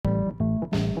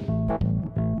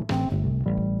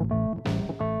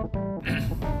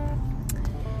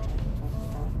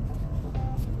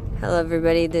Hello,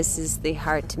 everybody. This is the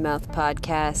Heart to Mouth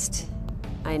podcast.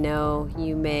 I know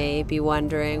you may be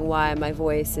wondering why my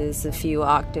voice is a few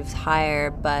octaves higher,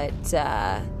 but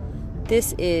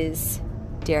this is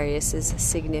Darius's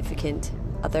significant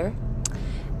other.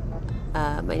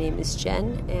 My name is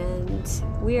Jen,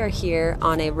 and we are here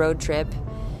on a road trip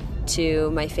to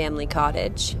my family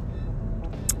cottage,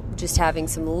 just having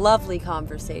some lovely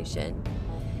conversation.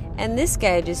 And this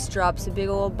guy just drops a big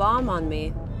old bomb on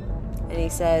me. And he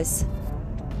says,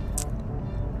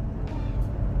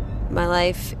 my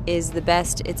life is the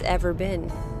best it's ever been.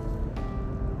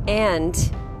 And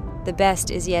the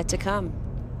best is yet to come.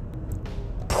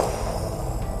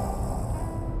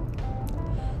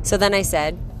 So then I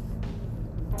said,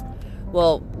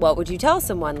 well, what would you tell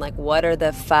someone? Like, what are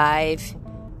the 5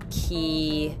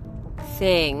 key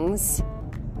things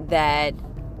that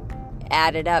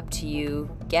added up to you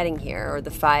getting here? Or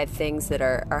the 5 things that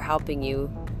are helping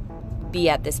you be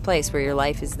at this place where your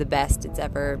life is the best it's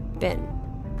ever been.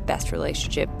 Best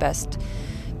relationship, best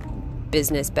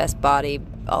business, best body,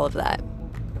 all of that.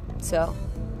 So,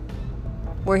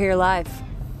 we're here live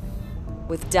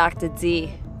with Dr.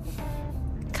 D,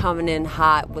 coming in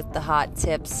hot with the hot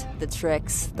tips, the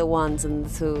tricks, the ones and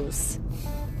the twos.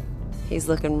 He's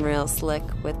looking real slick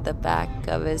with the back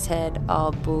of his head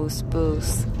all boost.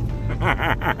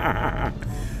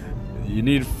 You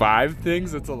need 5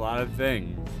 things? That's a lot of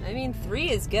things. I mean,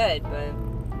 3 is good, but...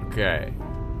 Okay.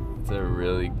 It's a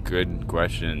really good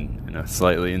question and a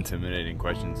slightly intimidating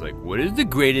question. It's like, what is the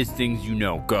greatest things you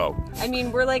know? Go. I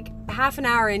mean, we're like half an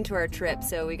hour into our trip,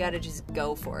 so we gotta just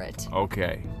go for it.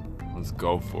 Okay. Let's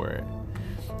go for it.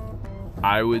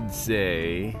 I would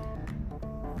say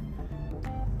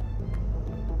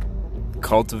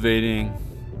cultivating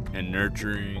and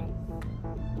nurturing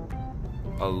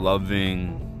a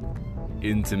loving,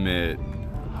 intimate,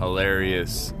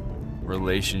 hilarious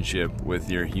relationship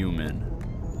with your human.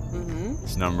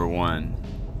 It's number 1.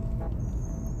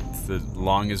 It's the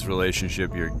longest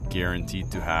relationship you're guaranteed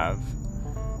to have,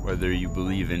 whether you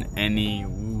believe in any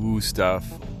woo-woo stuff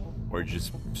or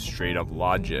just straight up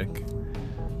logic.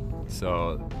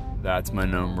 So that's my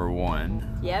number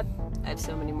 1. Yep. I have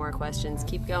so many more questions.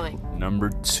 Keep going. Number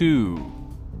 2.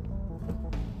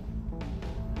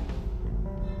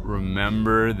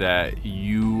 Remember that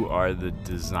you are the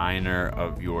designer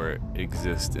of your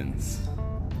existence.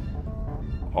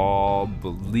 All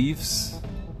beliefs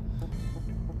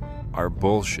are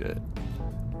bullshit.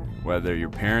 Whether your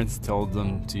parents told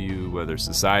them to you, whether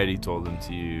society told them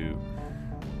to you,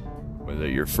 whether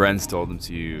your friends told them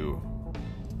to you,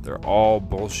 they're all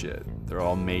bullshit. They're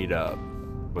all made up.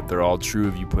 But they're all true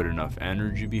if you put enough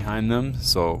energy behind them.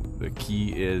 So the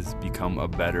key is become a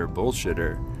better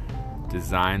bullshitter.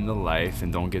 Design the life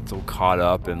and don't get so caught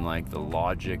up in like the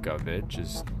logic of it.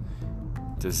 Just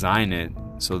design it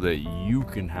so that you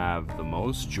can have the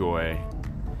most joy.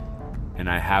 And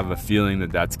I have a feeling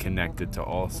that that's connected to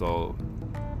also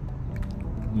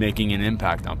making an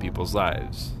impact on people's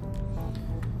lives.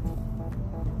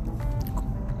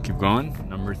 Keep going.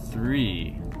 Number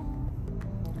 3.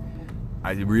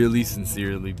 I really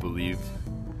sincerely believe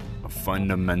a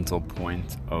fundamental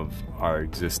point of our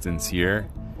existence here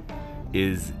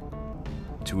is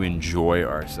to enjoy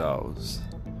ourselves.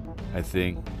 I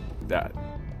think that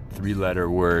 3-letter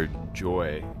word,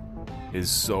 joy, is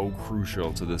so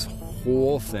crucial to this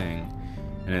whole thing,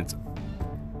 and it's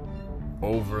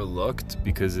overlooked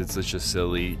because it's such a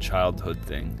silly childhood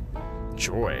thing.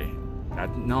 Joy.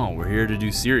 No, we're here to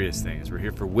do serious things. We're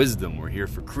here for wisdom. We're here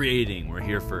for creating. We're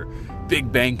here for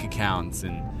big bank accounts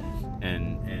and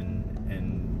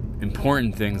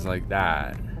important things like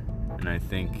that. And I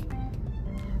think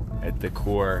at the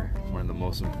core, one of the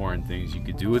most important things you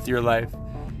could do with your life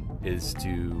is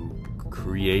to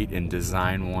create and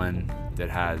design one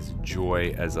that has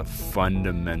joy as a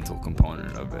fundamental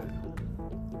component of it.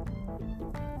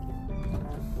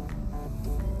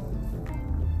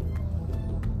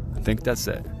 I think that's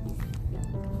it.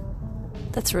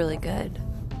 That's really good.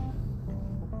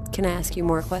 Can I ask you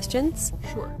more questions?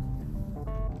 Sure.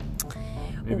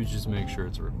 Maybe just make sure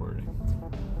it's recording.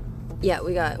 Yeah,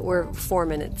 we're 4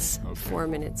 minutes. Okay. 4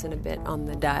 minutes and a bit on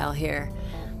the dial here.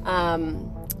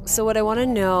 So what I want to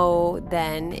know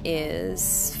then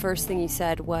is, first thing you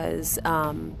said was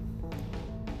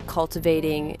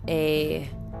cultivating a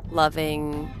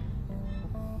loving,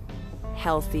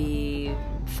 healthy,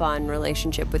 fun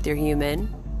relationship with your human.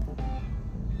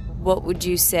 What would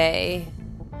you say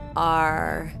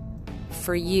are,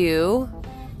 for you,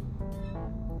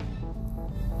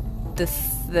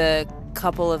 the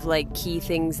couple of like key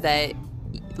things that,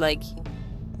 like,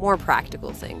 more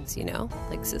practical things, you know,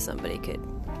 like, so somebody could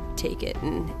take it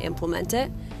and implement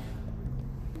it.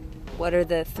 What are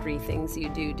the 3 things you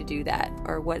do to do that?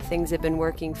 Or what things have been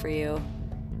working for you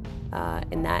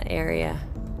in that area?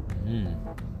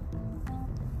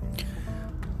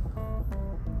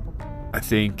 I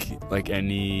think, like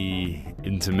any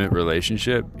intimate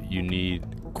relationship, you need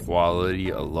quality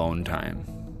alone time.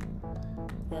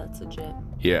 Yeah, that's legit.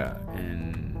 Yeah,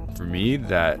 and for me,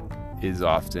 that is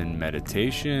often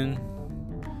meditation,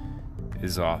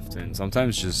 is often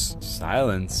sometimes just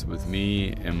silence with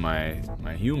me and my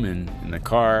human in the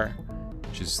car,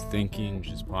 just thinking,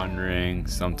 just pondering.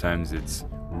 Sometimes it's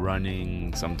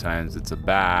running, sometimes it's a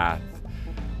bath.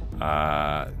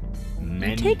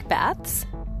 You take baths?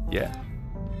 Yeah.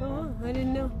 Oh, I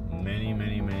didn't know.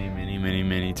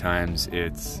 Many times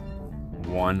it's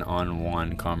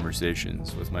one-on-one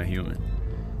conversations with my human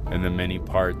and the many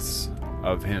parts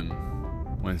of him.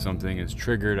 When something is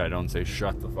triggered, I don't say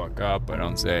shut the fuck up, I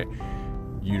don't say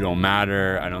you don't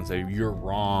matter, I don't say you're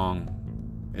wrong.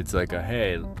 It's like a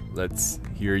hey, let's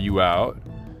hear you out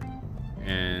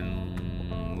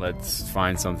and let's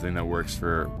find something that works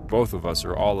for both of us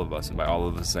or all of us. And by all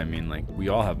of us I mean like we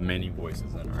all have many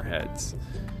voices in our heads.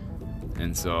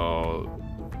 And so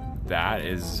that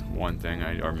is one thing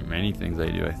or many things I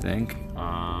do, I think.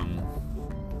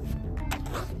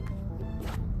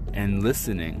 And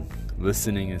listening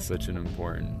is such an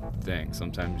important thing.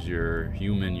 Sometimes your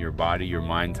human, your body, your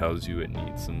mind tells you it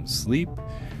needs some sleep,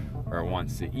 or it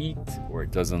wants to eat, or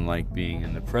it doesn't like being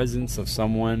in the presence of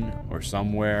someone or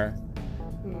somewhere.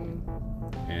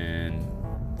 And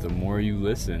the more you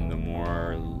listen, the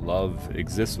more love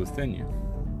exists within you.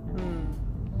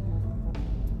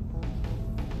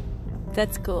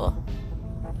 That's cool.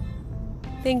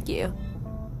 Thank you.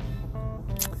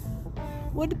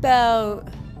 What about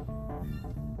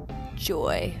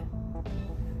joy?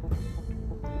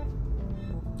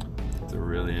 It's a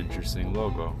really interesting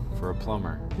logo for a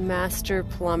plumber. Master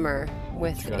plumber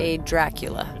with a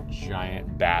Dracula. A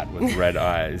giant bat with red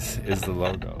eyes is the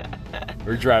logo.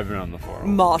 We're driving on the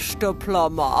 401. Master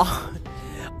plumber.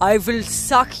 I will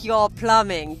suck your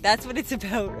plumbing. That's what it's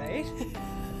about, right?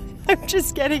 I'm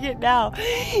just getting it now.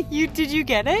 Did you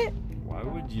get it? Why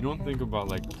would you don't think about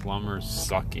like plumbers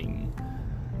sucking?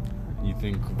 You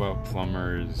think about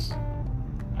plumbers.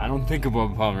 I don't think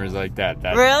about plumbers like that.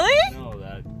 Really? No,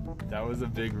 that was a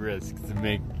big risk to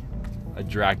make a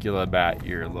Dracula bat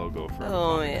your logo for.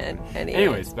 Oh man.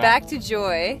 Anyways, back to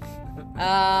joy.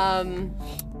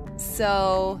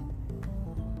 So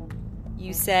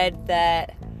you said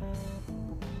that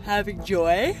having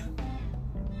joy,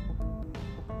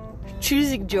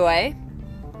 choosing joy,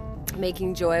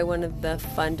 making joy one of the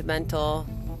fundamental,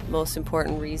 most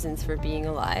important reasons for being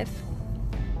alive.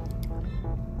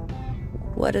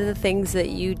 What are the things that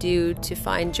you do to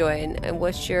find joy, and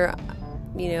what's your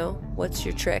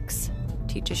tricks?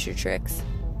 Teach us your tricks.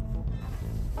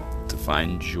 To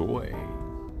find joy.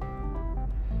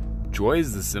 Joy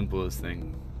is the simplest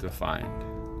thing to find.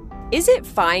 Is it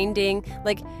finding,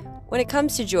 like, when it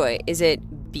comes to joy, is it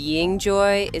being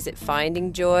joy? Is it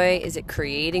finding joy? Is it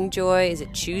creating joy? Is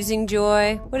it choosing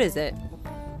joy? What is it?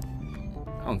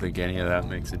 I don't think any of that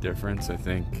makes a difference. I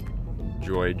think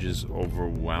joy just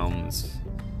overwhelms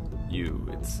you.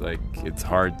 It's like, it's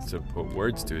hard to put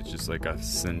words to. It's just like a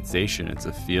sensation. It's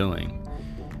a feeling.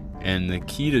 And the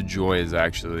key to joy is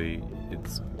actually,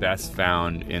 it's best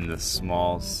found in the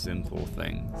small, simple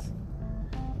things.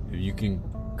 If you can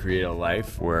create a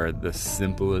life where the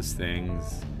simplest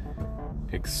things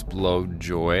explode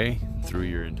joy through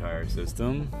your entire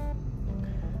system,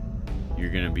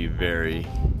 you're going to be very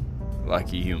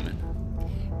lucky human.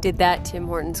 Did that Tim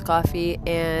Hortons coffee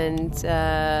and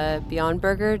Beyond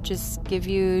Burger just give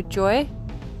you joy?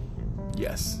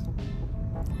 Yes.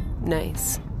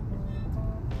 Nice.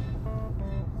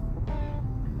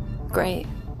 Great.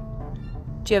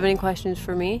 Do you have any questions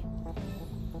for me?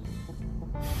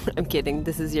 I'm kidding.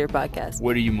 This is your podcast.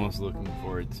 What are you most looking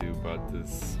forward to about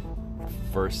this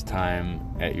first time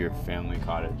at your family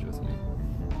cottage with me?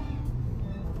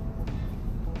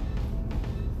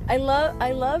 I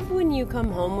love when you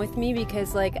come home with me,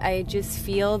 because like I just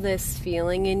feel this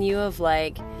feeling in you of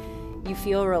like you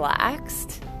feel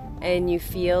relaxed and you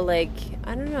feel like,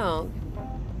 I don't know,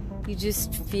 you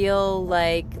just feel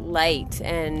like light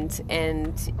and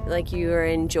like you are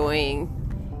enjoying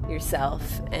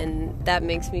yourself, and that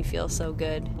makes me feel so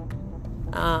good.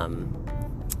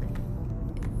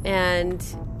 And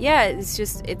yeah,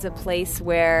 it's a place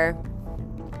where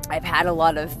I've had a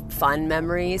lot of fun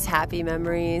memories, happy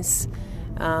memories.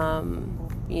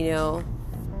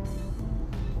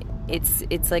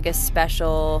 It's like a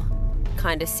special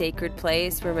kind of sacred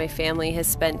place where my family has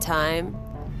spent time,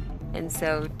 And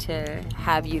so to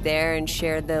have you there and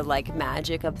share the like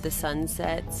magic of the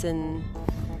sunsets and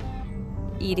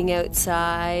eating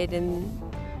outside and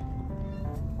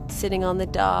sitting on the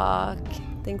dock,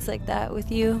 things like that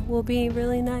with you will be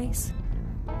really nice.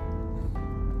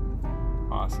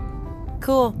 Awesome.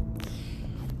 Cool.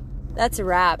 That's a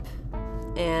wrap.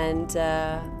 And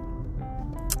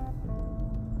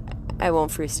I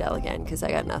won't freestyle again because I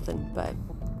got nothing, but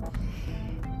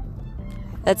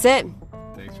that's it.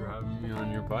 Thanks for having me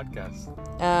on your podcast.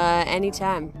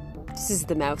 Anytime. This is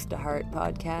the Mouth to Heart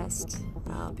podcast.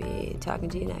 I'll be talking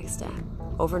to you next time.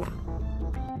 Over now.